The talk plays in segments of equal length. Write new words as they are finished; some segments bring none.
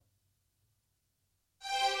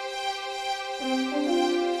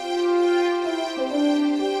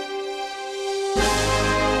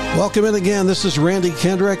Welcome in again. This is Randy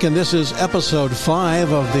Kendrick, and this is episode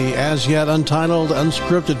 5 of the As Yet Untitled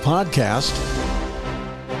Unscripted podcast.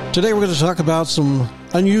 Today we're going to talk about some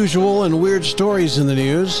unusual and weird stories in the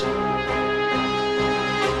news.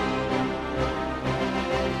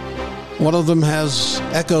 One of them has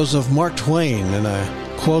echoes of Mark Twain and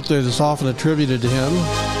a quote that is often attributed to him,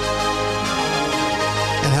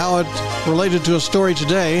 and how it related to a story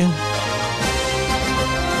today.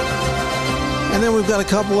 And then we've got a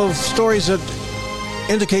couple of stories that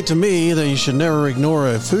indicate to me that you should never ignore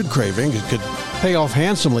a food craving. It could pay off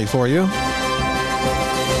handsomely for you.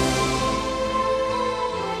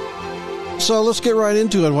 So let's get right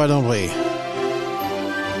into it, why don't we?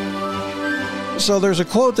 So there's a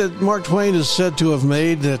quote that Mark Twain is said to have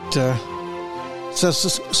made that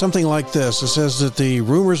says something like this. It says that the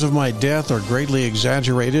rumors of my death are greatly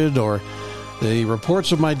exaggerated, or the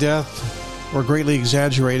reports of my death were greatly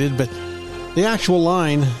exaggerated, but the actual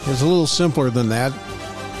line is a little simpler than that.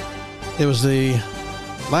 It was the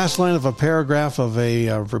last line of a paragraph of a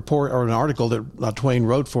report or an article that Twain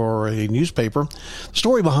wrote for a newspaper. The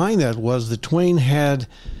story behind that was that Twain had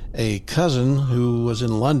a cousin who was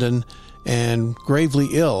in London and gravely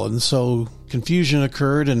ill, and so confusion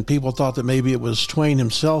occurred, and people thought that maybe it was Twain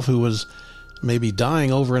himself who was maybe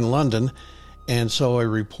dying over in London. And so a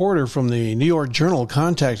reporter from the New York Journal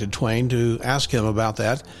contacted Twain to ask him about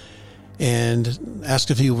that, and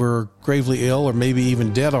asked if he were gravely ill or maybe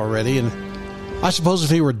even dead already. And I suppose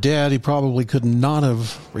if he were dead, he probably could not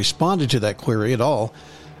have responded to that query at all.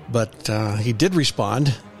 But he did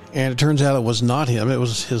respond, and it turns out it was not him. It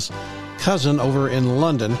was his cousin over in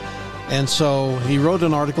London. And so he wrote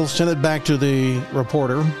an article, sent it back to the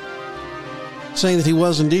reporter, saying that he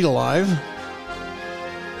was indeed alive,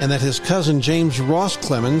 and that his cousin James Ross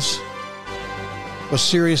Clemens was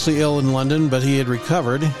seriously ill in London, but he had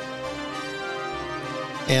recovered.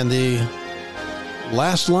 And the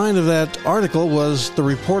last line of that article was, the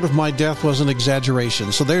report of my death was an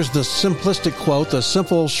exaggeration. So there's the simplistic quote, the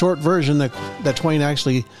simple short version that Twain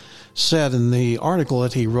actually said in the article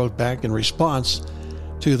that he wrote back in response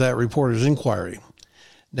to that reporter's inquiry.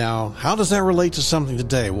 Now, how does that relate to something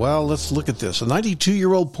today? Well, let's look at this. A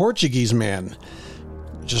 92-year-old Portuguese man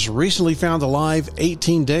just recently found alive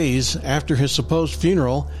 18 days after his supposed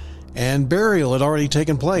funeral and burial had already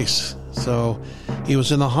taken place. So he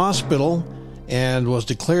was in the hospital and was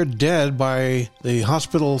declared dead by the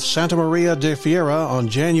hospital Santa Maria de Feira on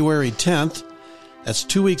January 10th. That's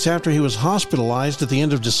 2 weeks after he was hospitalized at the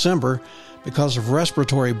end of December because of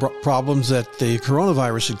respiratory problems that the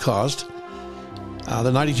coronavirus had caused.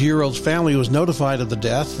 The 92-year-old's family was notified of the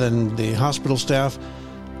death, and the hospital staff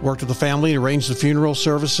worked with the family, arranged the funeral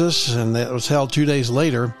services, and that was held 2 days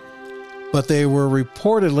later. But they were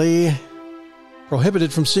reportedly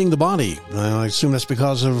prohibited from seeing the body. I assume that's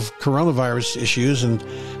because of coronavirus issues and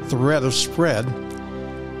threat of spread.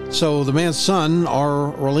 So the man's son,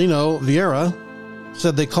 Aurelino Vieira,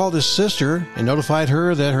 said they called his sister and notified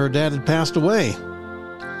her that her dad had passed away.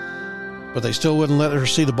 But they still wouldn't let her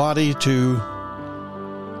see the body to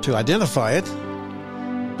identify it.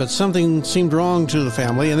 But something seemed wrong to the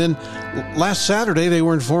family. And then last Saturday, they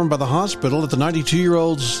were informed by the hospital that the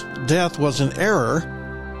 92-year-old's death was an error.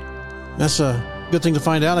 That's a good thing to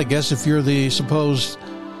find out, I guess, if you're the supposed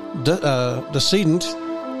decedent.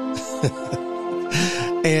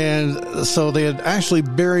 And so they had actually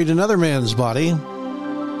buried another man's body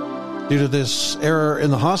due to this error in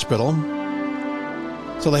the hospital.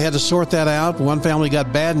 So they had to sort that out. One family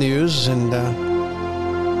got bad news, and the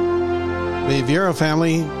Vieira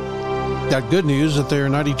family got good news that their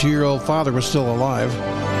 92-year-old father was still alive.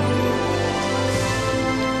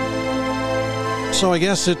 So I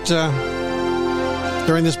guess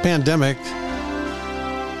during this pandemic,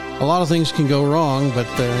 a lot of things can go wrong, but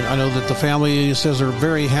I know that the family says they're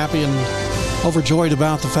very happy and overjoyed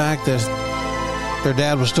about the fact that their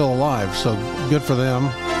dad was still alive, so good for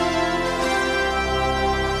them.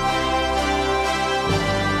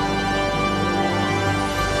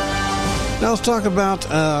 Now let's talk about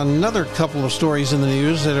another couple of stories in the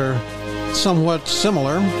news that are somewhat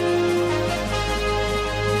similar.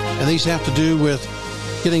 And these have to do with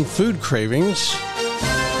getting food cravings.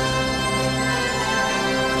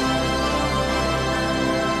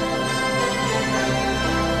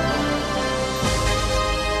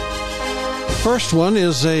 First one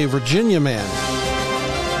is a Virginia man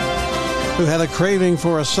who had a craving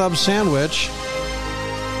for a sub sandwich,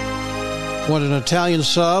 wanted an Italian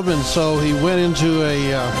sub, and so he went into a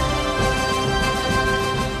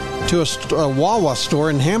Wawa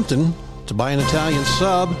store in Hampton to buy an Italian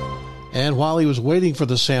sub, And while he was waiting for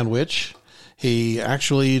the sandwich, he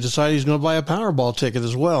actually decided he's going to buy a Powerball ticket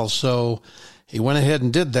as well. So he went ahead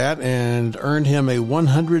and did that and earned him a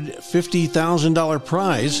 $150,000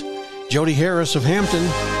 prize. Jody Harris of Hampton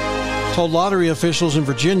told lottery officials in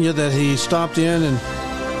Virginia that he stopped in, and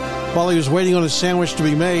while he was waiting on his sandwich to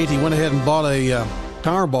be made, he went ahead and bought a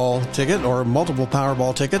Powerball ticket, or multiple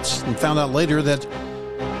Powerball tickets, and found out later that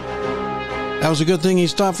that was a good thing he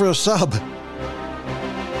stopped for a sub.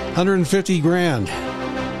 $150,000.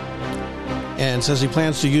 And says he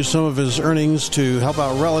plans to use some of his earnings to help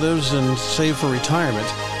out relatives and save for retirement.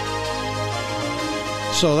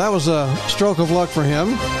 So that was a stroke of luck for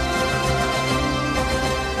him.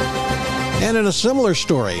 And in a similar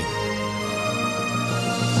story,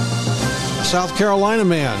 a South Carolina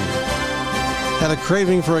man had a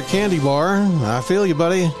craving for a candy bar. I feel you,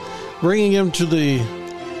 buddy. Bringing him to the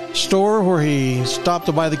store where he stopped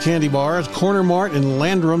to buy the candy bar at Corner Mart in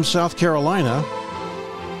Landrum, South Carolina.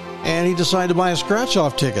 And he decided to buy a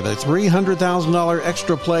scratch-off ticket, a $300,000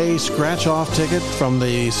 extra play scratch-off ticket from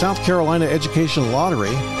the South Carolina Education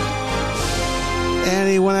Lottery. And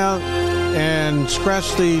he went out and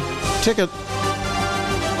scratched the ticket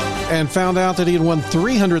and found out that he had won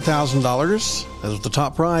 $300,000. That was the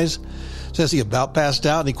top prize. Says he about passed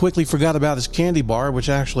out, and he quickly forgot about his candy bar, which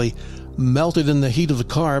actually melted in the heat of the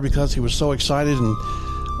car because he was so excited, and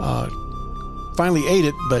finally ate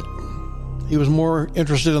it, but he was more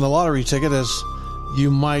interested in the lottery ticket, as you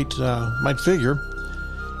might figure.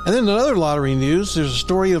 And then in other lottery news, there's a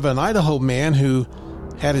story of an Idaho man who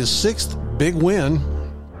had his sixth big win.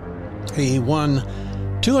 He won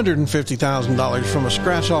 $250,000 from a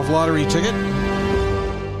scratch-off lottery ticket,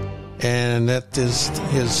 and that is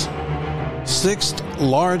his sixth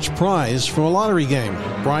large prize from a lottery game.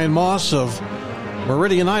 Brian Moss of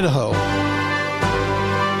Meridian, Idaho.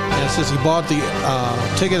 And it says he bought the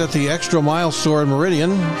ticket at the Extra Mile store in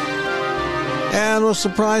Meridian and was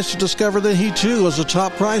surprised to discover that he too was a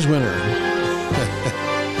top prize winner.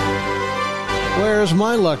 Where's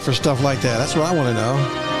my luck for stuff like that? That's what I want to know.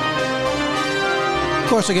 Of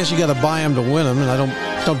course, I guess you got to buy them to win them, and I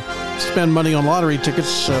don't spend money on lottery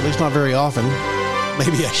tickets, at least not very often.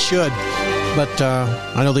 Maybe I should, but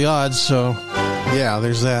I know the odds, so yeah,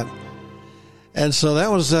 there's that. And so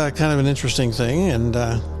that was kind of an interesting thing, and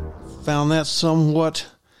found that somewhat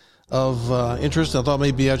of interest. I thought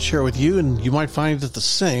maybe I'd share with you, and you might find it the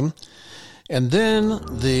same. And then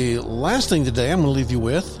the last thing today I'm going to leave you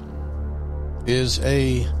with is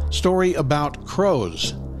a story about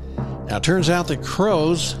crows. Now, it turns out that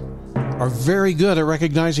crows are very good at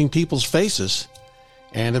recognizing people's faces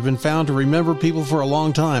and have been found to remember people for a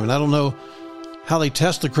long time. And I don't know how they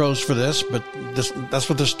test the crows for this, but that's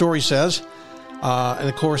what the story says. And,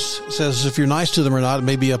 of course, it says if you're nice to them or not, it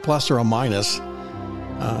may be a plus or a minus.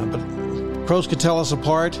 But crows could tell us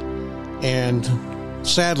apart, and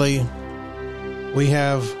sadly, we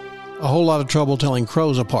have a whole lot of trouble telling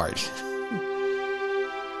crows apart.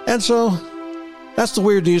 And so that's the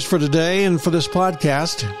weird news for today and for this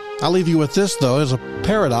podcast. I'll leave you with this, though, as a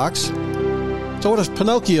paradox. So what if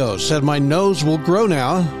Pinocchio said, "My nose will grow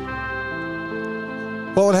now"?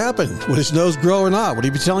 What would happen? Would his nose grow or not? Would he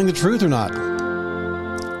be telling the truth or not?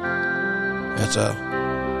 That's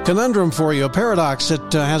a conundrum for you, a paradox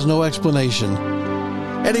that has no explanation.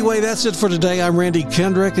 Anyway, that's it for today. I'm Randy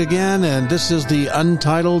Kendrick again, and this is the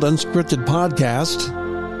Untitled Unscripted Podcast.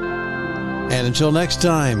 And until next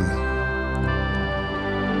time,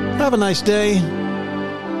 have a nice day.